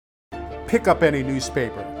Pick up any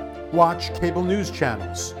newspaper, watch cable news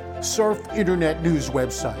channels, surf internet news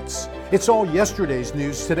websites. It's all yesterday's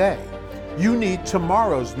news today. You need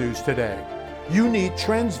tomorrow's news today. You need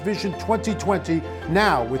Trends Vision 2020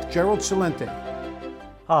 now with Gerald Celente.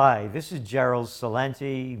 Hi, this is Gerald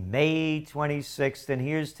Celente, May 26th, and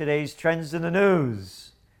here's today's Trends in the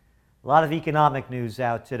News. A lot of economic news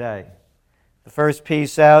out today. The first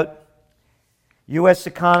piece out, U.S.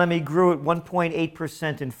 economy grew at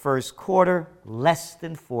 1.8% in first quarter, less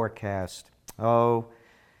than forecast. Oh,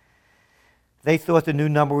 they thought the new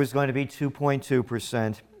number was going to be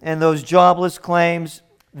 2.2%. And those jobless claims,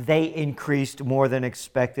 they increased more than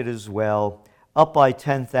expected as well, up by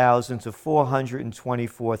 10,000 to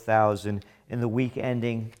 424,000 in the week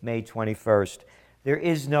ending May 21st. There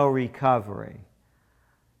is no recovery.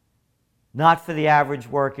 Not for the average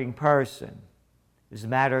working person. As a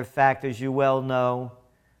matter of fact, as you well know,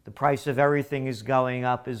 the price of everything is going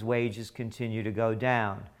up as wages continue to go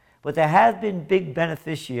down. But there have been big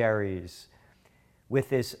beneficiaries with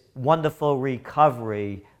this wonderful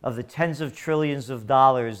recovery of the tens of trillions of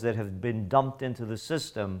dollars that have been dumped into the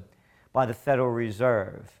system by the Federal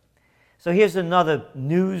Reserve. So here's another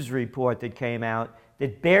news report that came out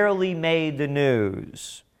that barely made the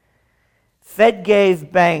news. Fed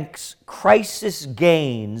gave banks crisis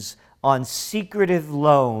gains on secretive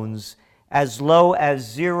loans as low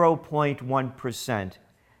as 0.1%.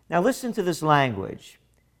 Now listen to this language.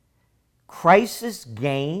 Crisis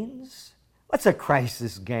gains? What's a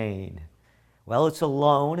crisis gain? Well, it's a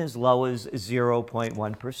loan as low as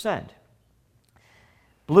 0.1%.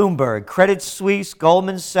 Bloomberg, Credit Suisse,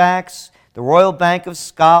 Goldman Sachs, the Royal Bank of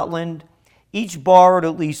Scotland, each borrowed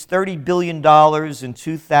at least $30 billion in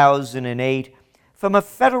 2008 from a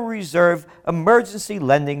Federal Reserve emergency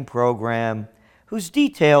lending program whose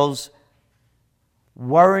details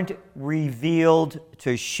weren't revealed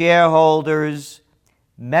to shareholders,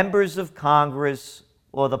 members of Congress,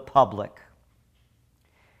 or the public.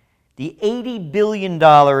 The $80 billion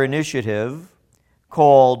initiative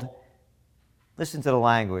called, listen to the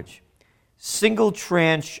language, Single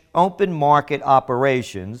Tranche Open Market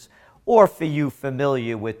Operations, or for you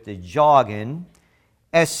familiar with the jargon,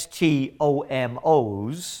 STOMOs,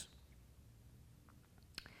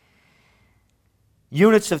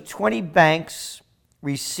 units of 20 banks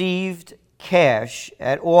received cash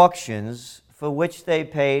at auctions for which they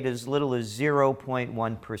paid as little as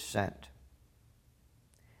 0.1%.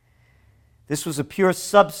 This was a pure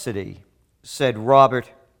subsidy, said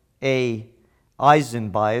Robert A.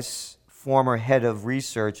 Eisenbias, former head of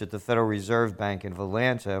research at the Federal Reserve Bank in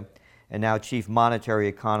Atlanta and now chief monetary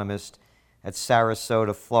economist at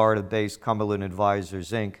Sarasota, Florida-based Cumberland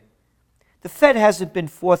Advisors, Inc. The Fed hasn't been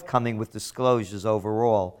forthcoming with disclosures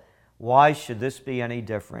overall. Why should this be any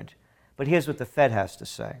different? But here's what the Fed has to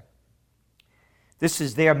say. This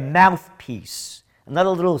is their mouthpiece, another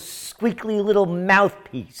little squeaky little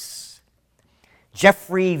mouthpiece.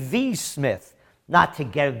 Jeffrey V. Smith, not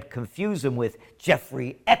to confuse him with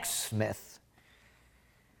Jeffrey X. Smith,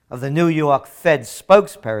 of the New York Fed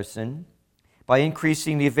spokesperson, by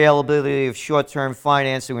increasing the availability of short-term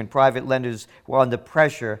financing when private lenders were under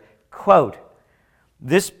pressure, quote,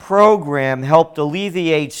 this program helped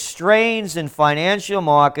alleviate strains in financial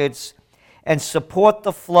markets and support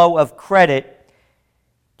the flow of credit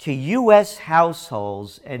to U.S.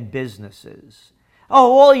 households and businesses.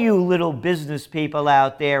 Oh, all you little business people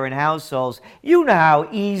out there in households, you know how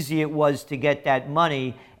easy it was to get that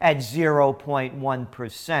money at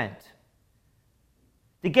 0.1%.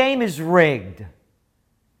 The game is rigged.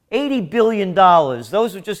 $80 billion.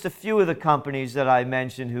 Those are just a few of the companies that I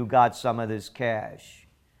mentioned who got some of this cash.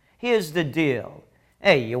 Here's the deal.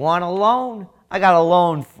 Hey, you want a loan? I got a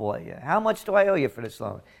loan for you. How much do I owe you for this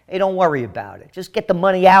loan? Hey, don't worry about it. Just get the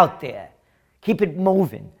money out there. Keep it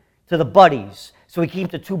moving to the buddies so we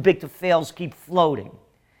keep the too big to fails keep floating.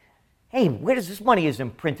 Hey, where does this money is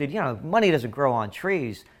imprinted? You know, money doesn't grow on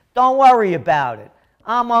trees. Don't worry about it.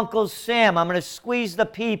 I'm Uncle Sam. I'm going to squeeze the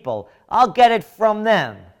people. I'll get it from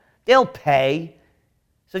them. They'll pay.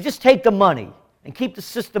 So just take the money and keep the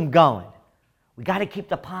system going. We got to keep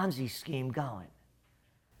the Ponzi scheme going.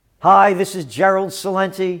 Hi, this is Gerald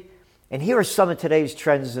Celente, and here are some of today's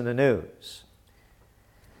trends in the news.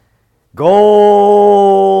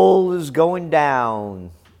 Gold is going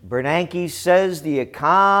down. Bernanke says the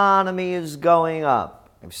economy is going up.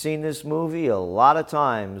 I've seen this movie a lot of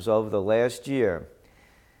times over the last year.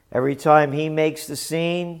 Every time he makes the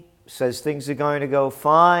scene, says things are going to go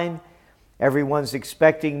fine, everyone's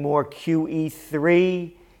expecting more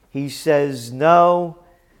QE3, he says no,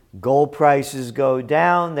 gold prices go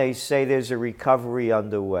down, they say there's a recovery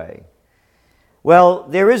underway. Well,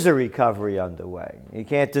 there is a recovery underway. You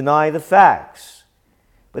can't deny the facts.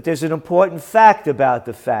 But there's an important fact about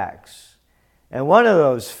the facts. And one of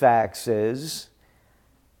those facts is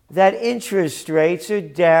that interest rates are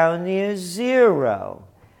down near zero.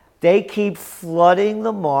 They keep flooding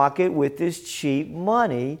the market with this cheap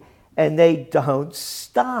money, and they don't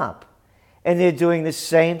stop. And they're doing the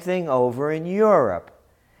same thing over in Europe,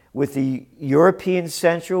 with the European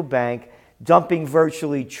Central Bank dumping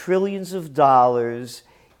virtually trillions of dollars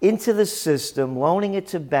into the system, loaning it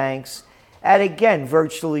to banks at, again,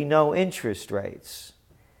 virtually no interest rates.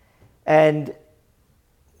 And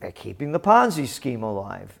they're keeping the Ponzi scheme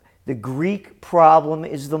alive. The Greek problem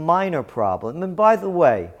is the minor problem. And by the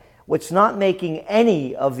way, what's not making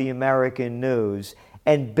any of the American news,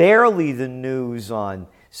 and barely the news on,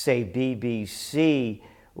 say, BBC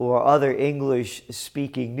or other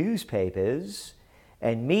English-speaking newspapers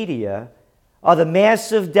and media, are the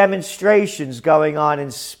massive demonstrations going on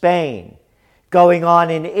in Spain, going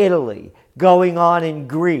on in Italy, going on in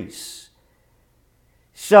Greece.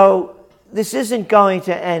 So this isn't going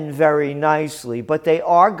to end very nicely, but they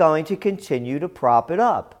are going to continue to prop it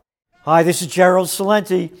up. Hi, this is Gerald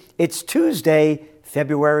Celente. It's Tuesday,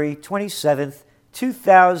 February 27th,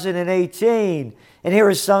 2018. And here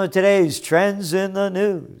are some of today's trends in the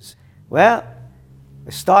news. Well,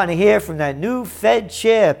 we're starting to hear from that new Fed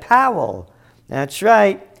chair, Powell. That's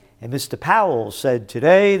right. And Mr. Powell said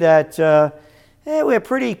today that we're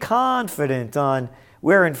pretty confident on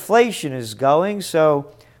where inflation is going,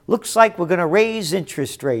 so looks like we're going to raise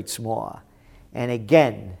interest rates more. And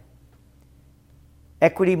again,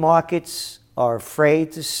 equity markets are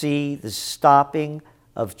afraid to see the stopping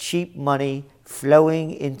of cheap money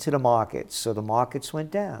flowing into the markets, so the markets went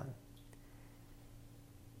down.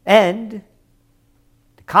 And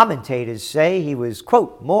commentators say he was,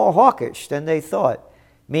 quote, more hawkish than they thought,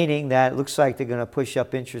 meaning that it looks like they're going to push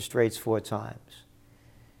up interest rates 4 times.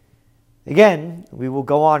 Again, we will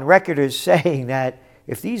go on record as saying that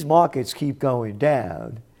if these markets keep going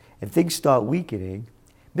down and things start weakening,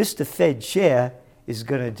 Mr. Fed Chair is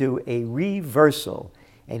going to do a reversal,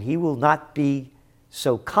 and he will not be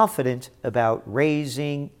so confident about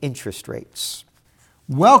raising interest rates.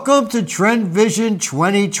 Welcome to Trend Vision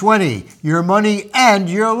 2020, your money and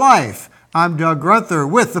your life. I'm Doug Grunther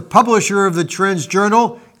with the publisher of the Trends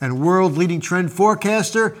Journal and world-leading trend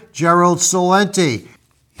forecaster, Gerald Celente.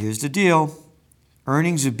 Here's the deal.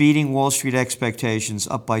 Earnings are beating Wall Street expectations,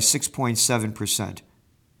 up by 6.7%,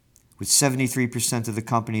 with 73% of the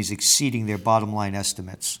companies exceeding their bottom line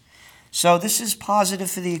estimates. So this is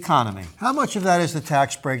positive for the economy. How much of that is the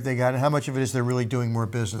tax break they got, and how much of it is they're really doing more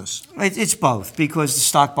business? It's both, because the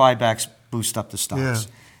stock buybacks boost up the stocks. Yeah.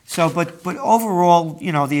 So, but overall,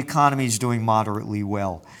 the economy is doing moderately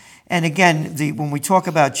well. And again, when we talk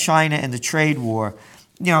about China and the trade war,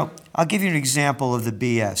 I'll give you an example of the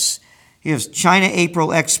BS. Here's China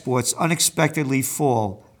April exports unexpectedly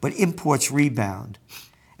fall, but imports rebound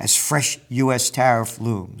as fresh U.S. tariff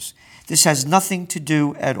looms. This has nothing to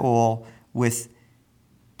do at all with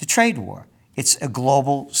the trade war. It's a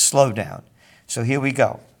global slowdown. So here we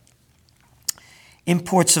go.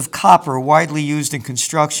 Imports of copper, widely used in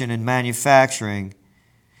construction and manufacturing,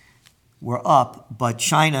 were up, but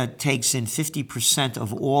China takes in 50%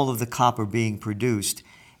 of all of the copper being produced,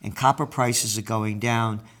 and copper prices are going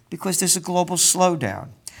down because there's a global slowdown.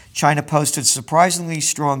 China posted surprisingly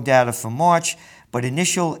strong data for March, but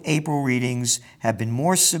initial April readings have been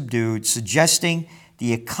more subdued, suggesting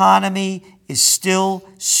the economy is still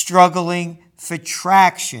struggling for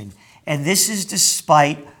traction. And this is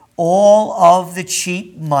despite all of the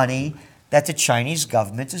cheap money that the Chinese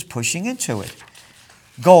government is pushing into it.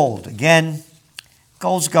 Gold, again,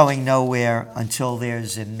 gold's going nowhere until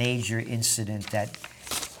there's a major incident that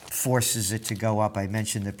forces it to go up. I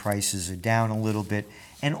mentioned the prices are down a little bit.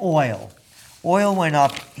 And oil. Oil went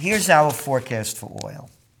up. Here's our forecast for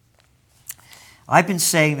oil. I've been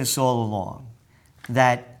saying this all along,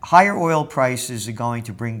 that higher oil prices are going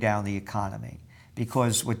to bring down the economy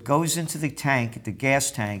because what goes into the tank, the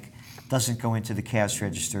gas tank, doesn't go into the cash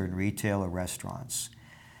register in retail or restaurants.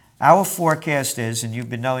 Our forecast is, and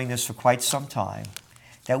you've been knowing this for quite some time,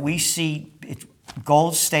 that we see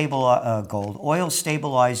oil stabilizing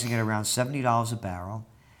at around $70 a barrel,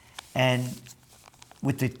 and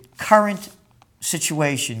with the current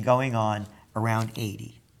situation going on, around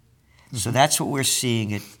 80. So that's what we're seeing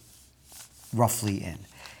it roughly in.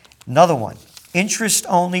 Another one,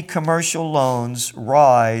 interest-only commercial loans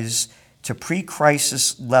rise to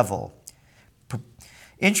pre-crisis level.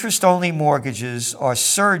 Interest-only mortgages are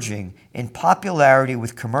surging in popularity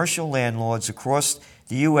with commercial landlords across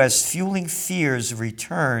the U.S., fueling fears of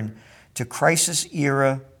return to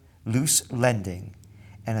crisis-era loose lending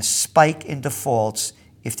and a spike in defaults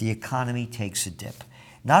if the economy takes a dip.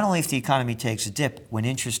 Not only if the economy takes a dip, when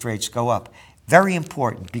interest rates go up. Very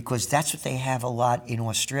important, because that's what they have a lot in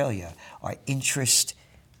Australia, are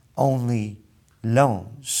interest-only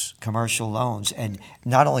loans, commercial loans, and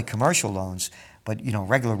not only commercial loans, but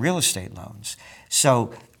regular real estate loans.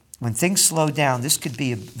 So when things slow down, this could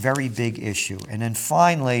be a very big issue. And then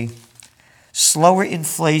finally, slower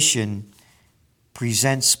inflation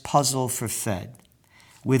presents puzzle for Fed.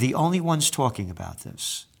 We're the only ones talking about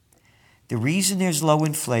this. The reason there's low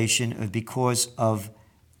inflation is because of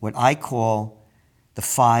what I call the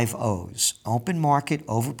 5 O's: open market,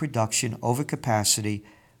 overproduction, overcapacity,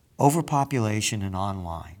 overpopulation, and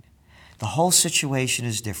online. The whole situation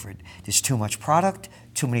is different. There's too much product,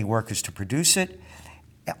 too many workers to produce it.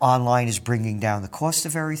 Online is bringing down the cost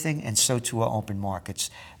of everything, and so too are open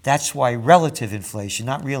markets. That's why relative inflation,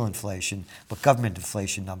 not real inflation, but government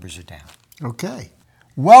inflation numbers are down. Okay.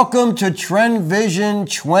 Welcome to Trend Vision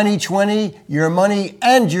 2020, Your Money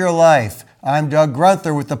and Your Life. I'm Doug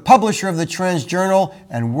Grunther with the publisher of the Trends Journal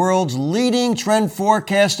and world's leading trend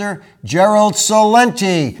forecaster, Gerald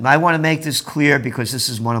Celente. And I want to make this clear because this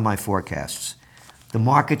is one of my forecasts. The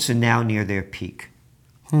markets are now near their peak.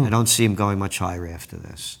 I don't see them going much higher after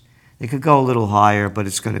this. They could go a little higher, but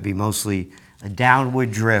it's going to be mostly a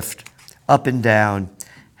downward drift, up and down,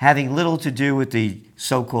 having little to do with the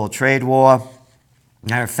so-called trade war.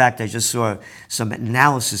 Matter of fact, I just saw some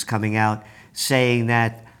analysis coming out saying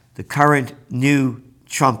that the current new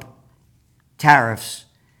Trump tariffs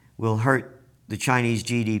will hurt the Chinese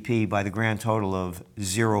GDP by the grand total of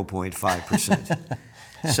 0.5%.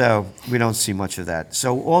 So we don't see much of that.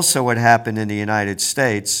 So also what happened in the United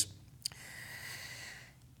States,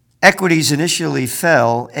 equities initially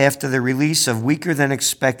fell after the release of weaker than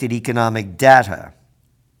expected economic data.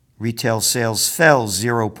 Retail sales fell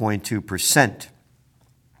 0.2%.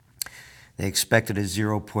 They expected a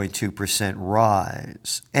 0.2%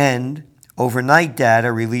 rise. And overnight data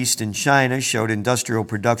released in China showed industrial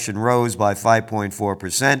production rose by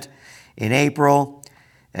 5.4% in April,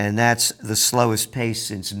 and that's the slowest pace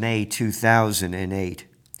since May 2008.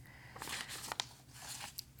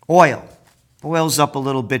 Oil's up a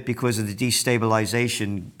little bit because of the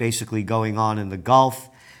destabilization basically going on in the Gulf.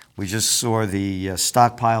 We just saw the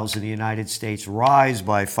stockpiles in the United States rise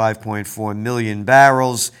by 5.4 million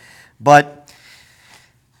barrels. But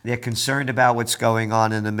they're concerned about what's going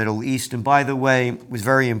on in the Middle East. And by the way, it was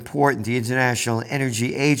very important, the International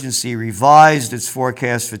Energy Agency revised its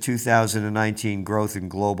forecast for 2019 growth in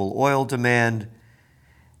global oil demand,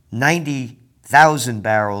 90,000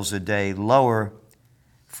 barrels a day lower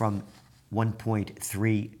from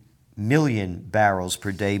 1.3 million barrels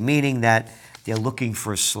per day, meaning that they're looking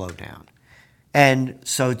for a slowdown. And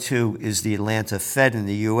so too is the Atlanta Fed in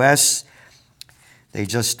the U.S. They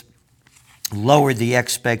just lowered the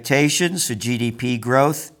expectations for GDP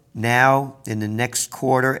growth now in the next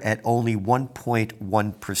quarter at only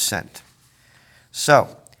 1.1%.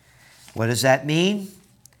 So, what does that mean?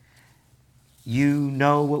 You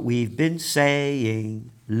know what we've been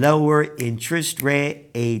saying, lower interest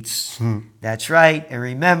rates. That's right. And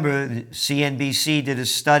remember, CNBC did a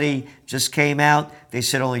study, just came out. They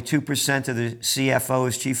said only 2% of the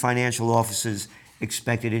CFOs, chief financial officers,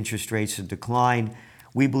 expected interest rates to decline.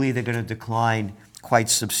 We believe they're going to decline quite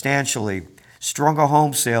substantially. Stronger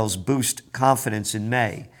home sales boost confidence in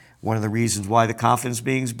May. One of the reasons why the confidence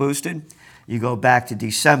being boosted, you go back to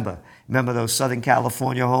December. Remember those Southern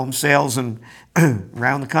California home sales and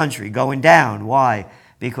around the country going down. Why?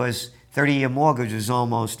 Because 30-year mortgage is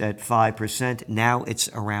almost at 5%. Now it's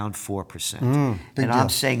around 4%. And deal. I'm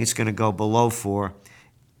saying it's going to go below 4%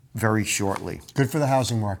 very shortly. Good for the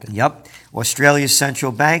housing market. Yep. Australia's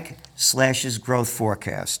central bank slashes growth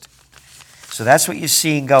forecast. So that's what you're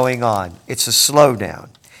seeing going on. It's a slowdown.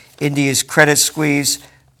 India's credit squeeze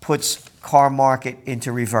puts car market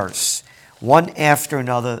into reverse. One after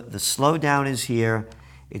another, the slowdown is here.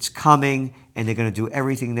 It's coming, and they're going to do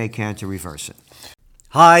everything they can to reverse it.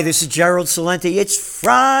 Hi, this is Gerald Celente. It's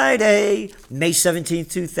Friday, May 17,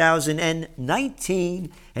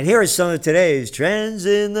 2019, and here are some of today's trends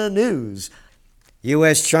in the news.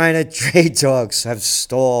 U.S.-China trade talks have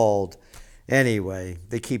stalled. Anyway,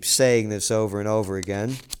 they keep saying this over and over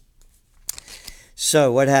again.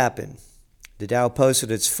 So what happened? The Dow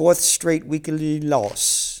posted its fourth straight weekly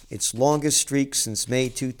loss, its longest streak since May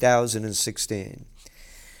 2016.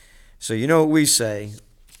 So you know what we say.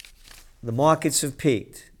 The markets have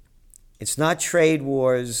peaked. It's not trade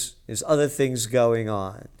wars. There's other things going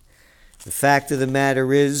on. The fact of the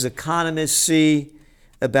matter is, economists see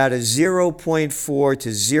about a 0.4 to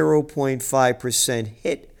 0.5%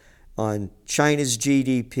 hit on China's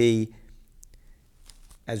GDP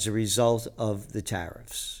as a result of the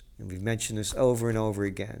tariffs. And we've mentioned this over and over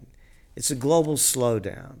again. It's a global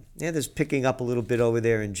slowdown. Yeah, there's picking up a little bit over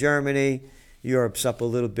there in Germany. Europe's up a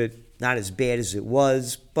little bit, not as bad as it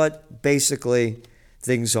was, but basically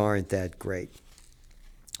things aren't that great.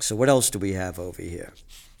 So what else do we have over here?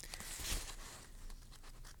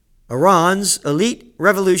 Iran's elite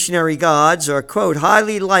revolutionary guards are, quote,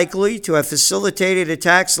 highly likely to have facilitated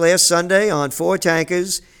attacks last Sunday on 4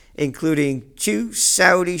 tankers, including 2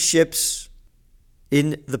 Saudi ships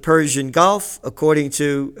in the Persian Gulf, according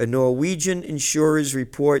to a Norwegian insurer's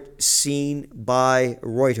report seen by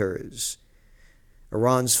Reuters.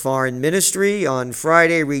 Iran's foreign ministry on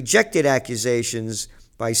Friday rejected accusations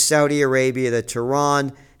by Saudi Arabia that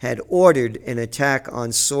Tehran had ordered an attack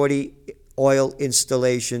on Saudi oil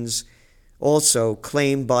installations, also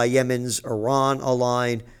claimed by Yemen's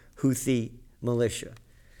Iran-aligned Houthi militia.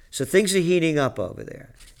 So things are heating up over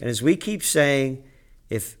there. And as we keep saying,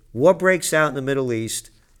 if war breaks out in the Middle East,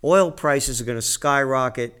 oil prices are going to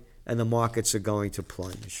skyrocket and the markets are going to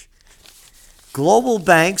plunge. Global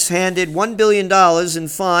banks handed $1 billion in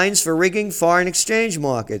fines for rigging foreign exchange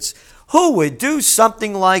markets. Who would do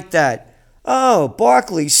something like that? Oh,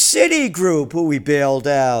 Barclays, Citigroup, who we bailed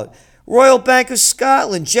out. Royal Bank of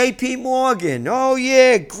Scotland, JP Morgan. Oh,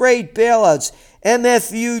 yeah, great bailouts.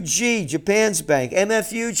 MFUG, Japan's bank.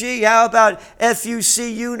 MFUG, how about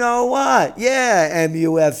FUC, you know what? Yeah,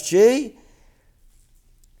 MUFG.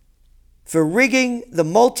 For rigging the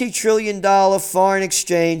multi-trillion-dollar foreign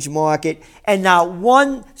exchange market, and not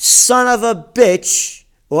one son of a bitch,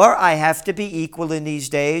 or I have to be equal in these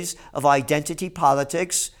days of identity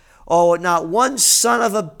politics, or not one son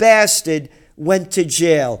of a bastard went to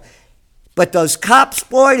jail. But those cops,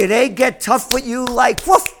 boy, did they get tough with you like,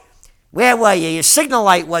 woof! Where were you? Your signal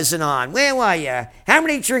light wasn't on. Where were you? How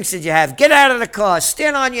many drinks did you have? Get out of the car.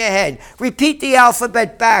 Stand on your head. Repeat the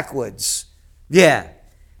alphabet backwards. Yeah.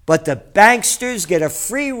 But the banksters get a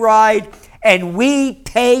free ride, and we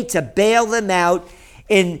pay to bail them out.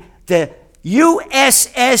 In the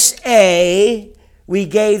USSA, we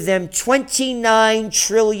gave them $29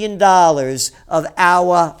 trillion of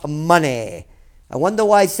our money. I wonder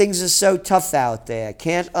why things are so tough out there.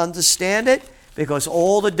 Can't understand it, because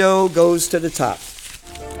all the dough goes to the top.